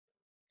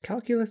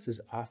Calculus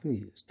is often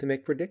used to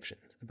make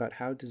predictions about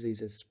how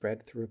diseases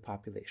spread through a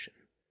population.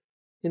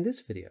 In this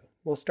video,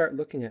 we'll start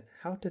looking at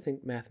how to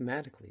think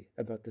mathematically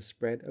about the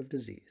spread of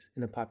disease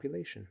in a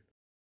population.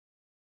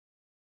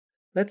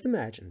 Let's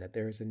imagine that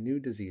there is a new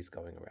disease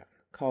going around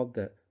called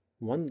the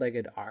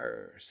one-legged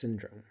R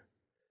syndrome.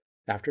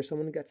 After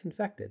someone gets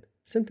infected,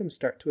 symptoms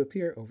start to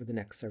appear over the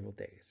next several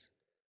days.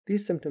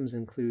 These symptoms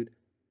include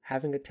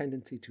having a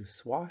tendency to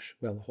swash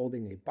while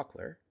holding a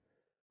buckler,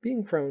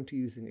 being prone to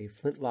using a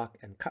flintlock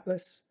and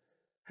cutlass,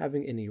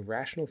 having an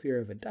irrational fear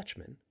of a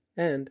Dutchman,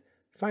 and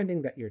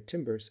finding that your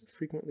timbers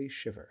frequently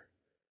shiver.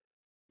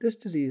 This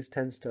disease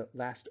tends to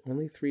last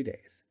only 3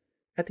 days,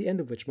 at the end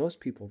of which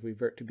most people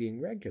revert to being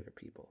regular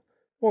people,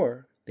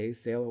 or they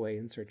sail away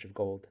in search of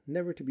gold,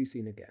 never to be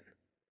seen again.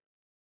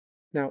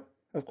 Now,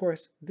 of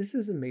course, this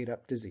is a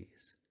made-up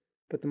disease,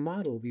 but the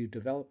model we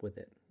develop with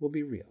it will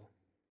be real.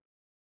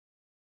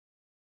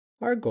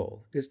 Our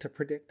goal is to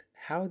predict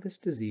how this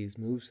disease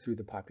moves through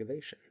the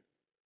population.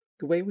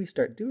 The way we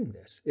start doing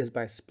this is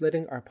by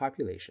splitting our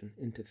population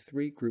into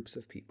 3 groups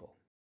of people.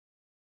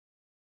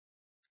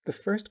 The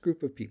first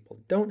group of people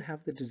don't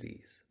have the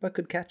disease, but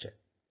could catch it.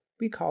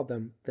 We call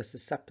them the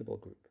susceptible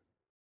group.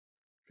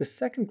 The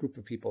second group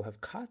of people have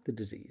caught the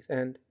disease,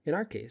 and in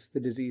our case, the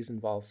disease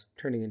involves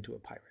turning into a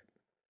pirate.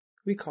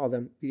 We call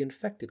them the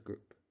infected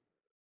group.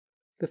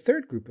 The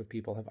third group of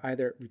people have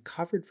either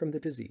recovered from the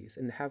disease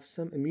and have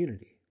some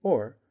immunity,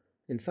 or,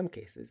 in some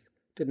cases,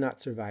 did not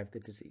survive the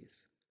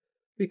disease.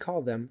 We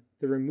call them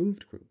the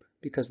removed group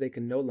because they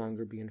can no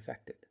longer be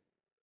infected.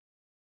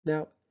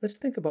 Now, let's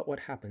think about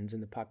what happens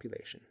in the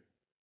population.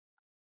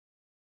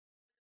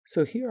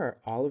 So here are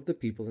all of the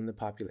people in the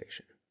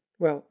population.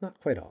 Well, not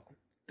quite all.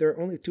 There are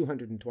only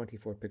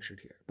 224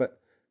 pictured here, but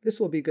this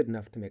will be good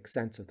enough to make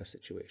sense of the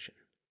situation.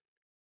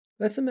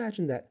 Let's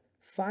imagine that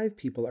 5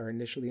 people are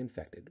initially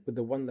infected with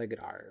the one-legged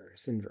R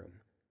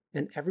syndrome,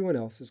 and everyone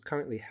else is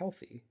currently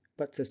healthy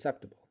but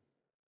susceptible.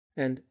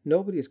 And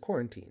nobody is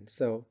quarantined,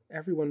 so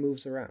everyone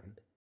moves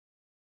around.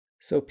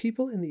 So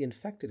people in the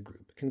infected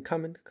group can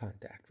come into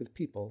contact with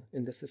people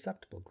in the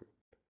susceptible group.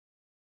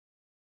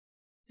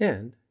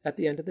 And at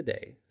the end of the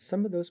day,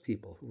 some of those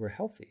people who were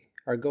healthy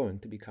are going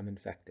to become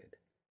infected.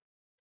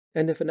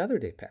 And if another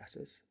day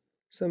passes,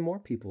 some more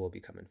people will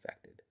become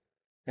infected.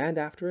 And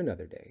after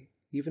another day,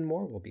 even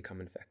more will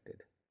become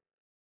infected.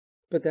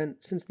 But then,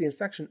 since the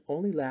infection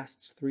only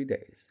lasts 3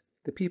 days,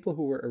 the people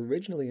who were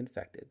originally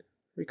infected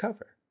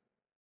recover.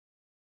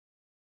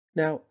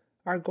 Now,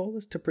 our goal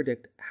is to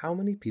predict how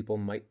many people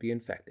might be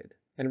infected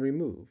and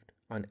removed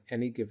on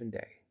any given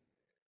day.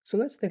 So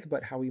let's think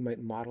about how we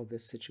might model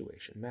this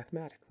situation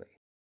mathematically.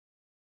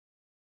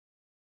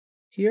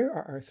 Here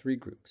are our 3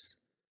 groups,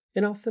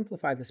 and I'll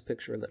simplify this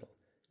picture a little,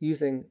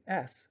 using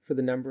S for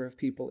the number of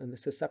people in the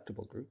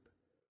susceptible group,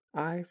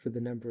 I for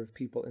the number of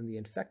people in the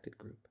infected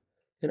group,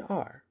 and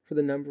R for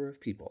the number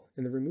of people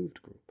in the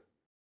removed group.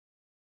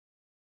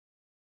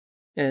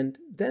 And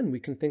then we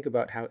can think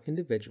about how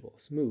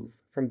individuals move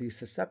from the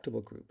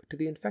susceptible group to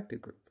the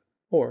infected group,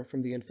 or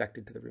from the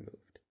infected to the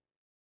removed.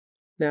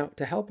 Now,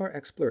 to help our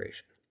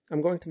exploration,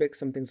 I'm going to make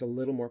some things a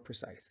little more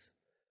precise.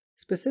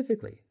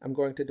 Specifically, I'm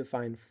going to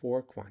define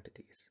 4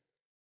 quantities.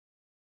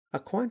 A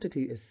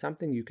quantity is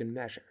something you can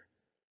measure.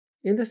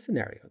 In this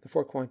scenario, the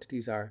 4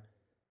 quantities are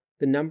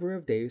the number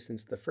of days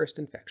since the first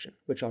infection,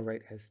 which I'll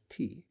write as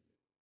T,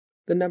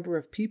 the number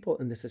of people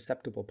in the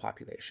susceptible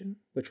population,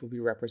 which will be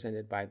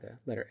represented by the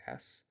letter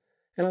S,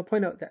 and I'll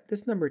point out that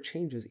this number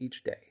changes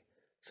each day,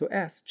 so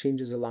S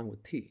changes along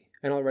with T,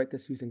 and I'll write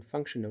this using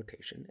function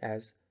notation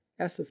as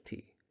S of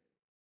T.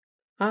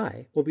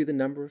 I will be the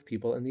number of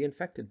people in the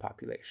infected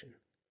population.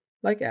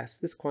 Like S,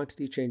 this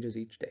quantity changes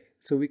each day,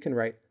 so we can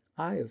write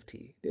I of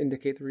T to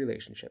indicate the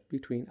relationship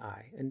between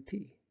I and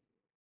T.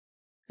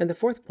 And the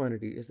 4th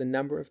quantity is the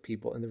number of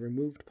people in the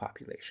removed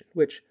population,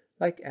 which,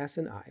 like S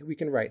and I, we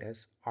can write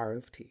as R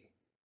of T.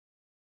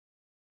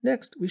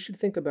 Next, we should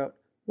think about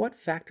what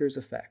factors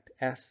affect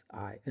S,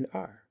 I, and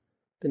R,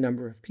 the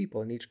number of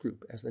people in each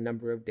group as the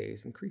number of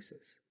days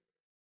increases.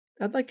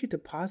 I'd like you to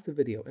pause the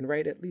video and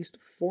write at least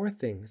 4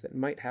 things that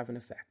might have an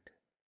effect.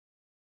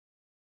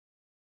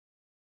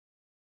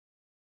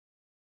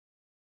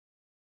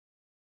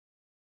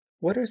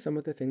 What are some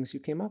of the things you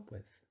came up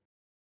with?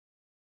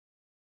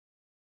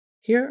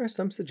 Here are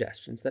some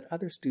suggestions that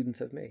other students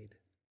have made.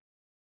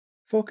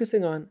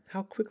 Focusing on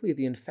how quickly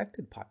the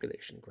infected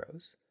population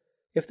grows,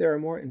 if there are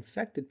more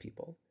infected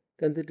people,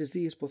 then the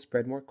disease will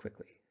spread more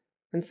quickly.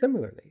 And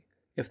similarly,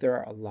 if there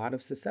are a lot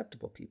of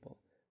susceptible people,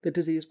 the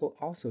disease will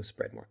also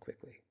spread more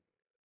quickly.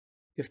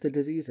 If the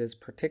disease is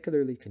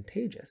particularly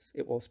contagious,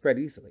 it will spread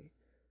easily,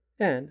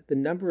 and the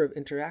number of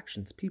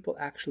interactions people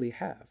actually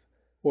have,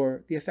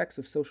 or the effects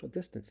of social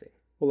distancing,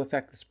 will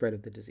affect the spread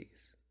of the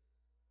disease.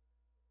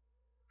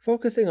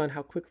 Focusing on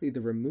how quickly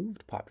the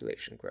removed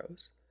population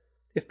grows,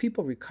 if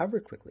people recover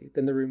quickly,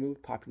 then the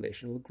removed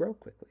population will grow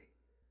quickly.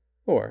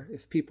 Or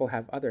if people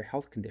have other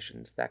health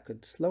conditions that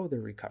could slow their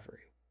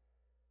recovery.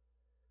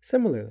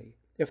 Similarly,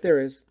 if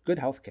there is good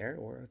health care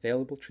or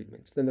available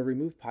treatments, then the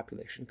removed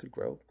population could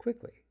grow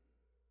quickly.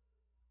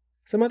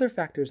 Some other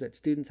factors that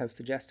students have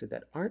suggested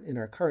that aren't in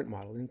our current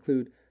model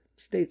include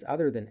states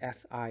other than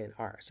S, I, and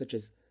R, such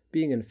as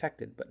being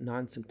infected but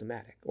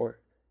non-symptomatic, or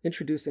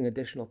introducing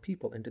additional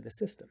people into the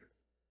system.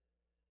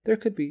 There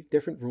could be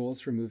different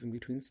rules for moving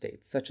between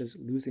states, such as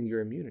losing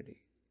your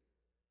immunity.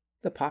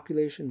 The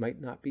population might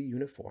not be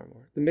uniform,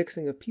 or the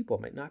mixing of people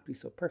might not be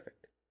so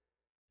perfect.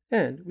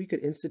 And we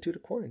could institute a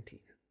quarantine.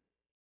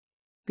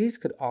 These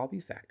could all be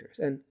factors,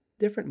 and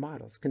different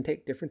models can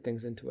take different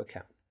things into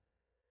account.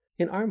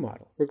 In our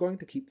model, we're going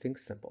to keep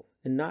things simple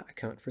and not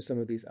account for some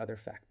of these other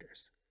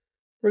factors.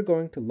 We're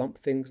going to lump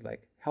things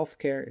like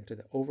healthcare into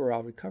the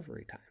overall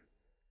recovery time.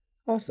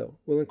 Also,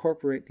 we'll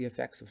incorporate the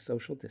effects of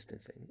social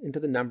distancing into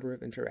the number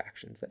of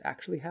interactions that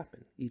actually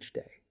happen each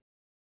day.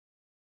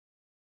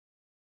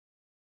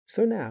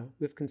 So now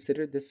we've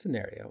considered this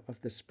scenario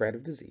of the spread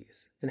of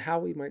disease and how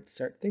we might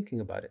start thinking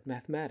about it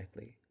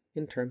mathematically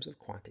in terms of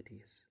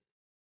quantities.